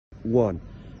1.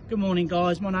 Good morning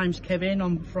guys, my name's Kevin.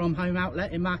 I'm from Home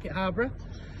Outlet in Market Harborough.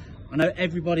 I know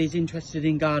everybody's interested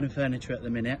in garden furniture at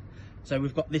the minute, so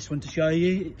we've got this one to show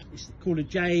you. It's called a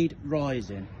Jade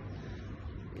Rising.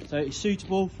 So it's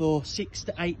suitable for 6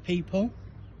 to 8 people.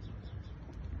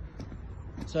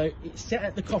 So it's set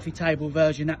at the coffee table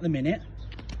version at the minute.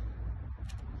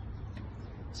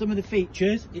 Some of the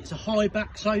features: it's a high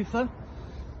back sofa,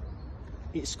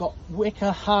 it's got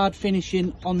wicker hard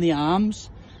finishing on the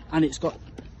arms, and it's got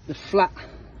the flat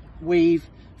weave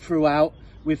throughout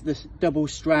with the double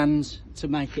strands to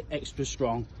make it extra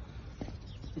strong.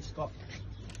 It's got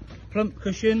plump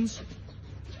cushions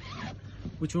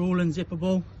which are all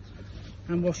unzippable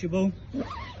and washable.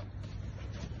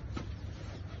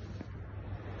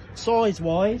 Size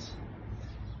wise,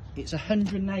 it's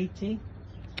 180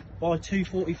 by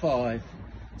 245,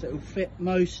 so it will fit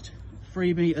most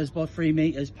 3 meters by 3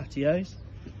 meters patios.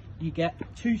 You get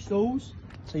 2 stools,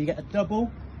 so you get a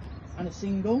double and a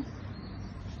single.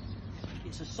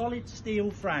 It's a solid steel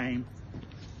frame,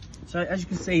 so as you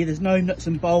can see there's no nuts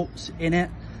and bolts in it,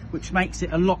 which makes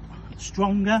it a lot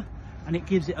stronger and it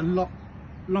gives it a lot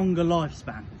longer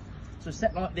lifespan. So a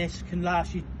set like this can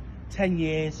last you 10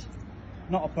 years,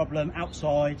 not a problem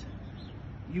outside.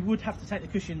 You would have to take the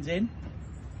cushions in.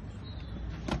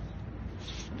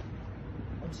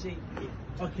 Obviously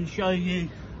I can show you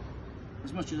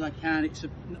as much as I can. It's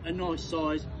a nice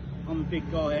size. I'm a big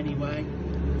guy anyway,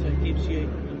 so it gives you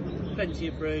plenty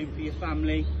of room for your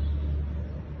family.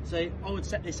 So I would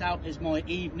set this out as my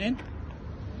evening,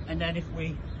 and then if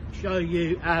we show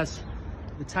you as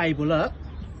the table up,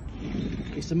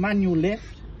 it's a manual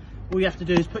lift. All you have to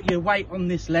do is put your weight on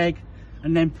this leg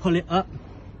and then pull it up,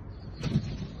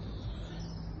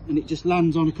 and it just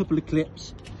lands on a couple of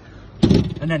clips,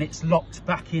 and then it's locked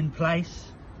back in place.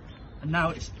 And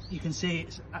now you can see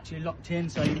it's actually locked in,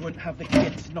 so you wouldn't have the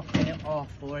kids knocking it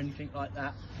off or anything like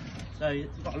that. So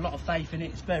you've got a lot of faith in it.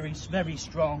 It's very, very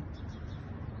strong.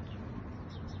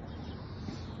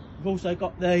 We've also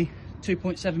got the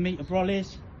 2.7 metre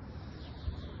brollies.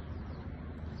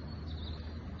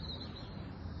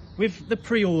 With the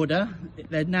pre-order,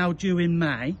 they're now due in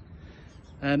May.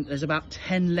 There's about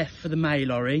 10 left for the May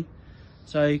lorry.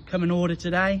 So come and order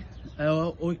today,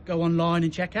 or go online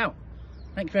and check out.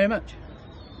 Thank you very much.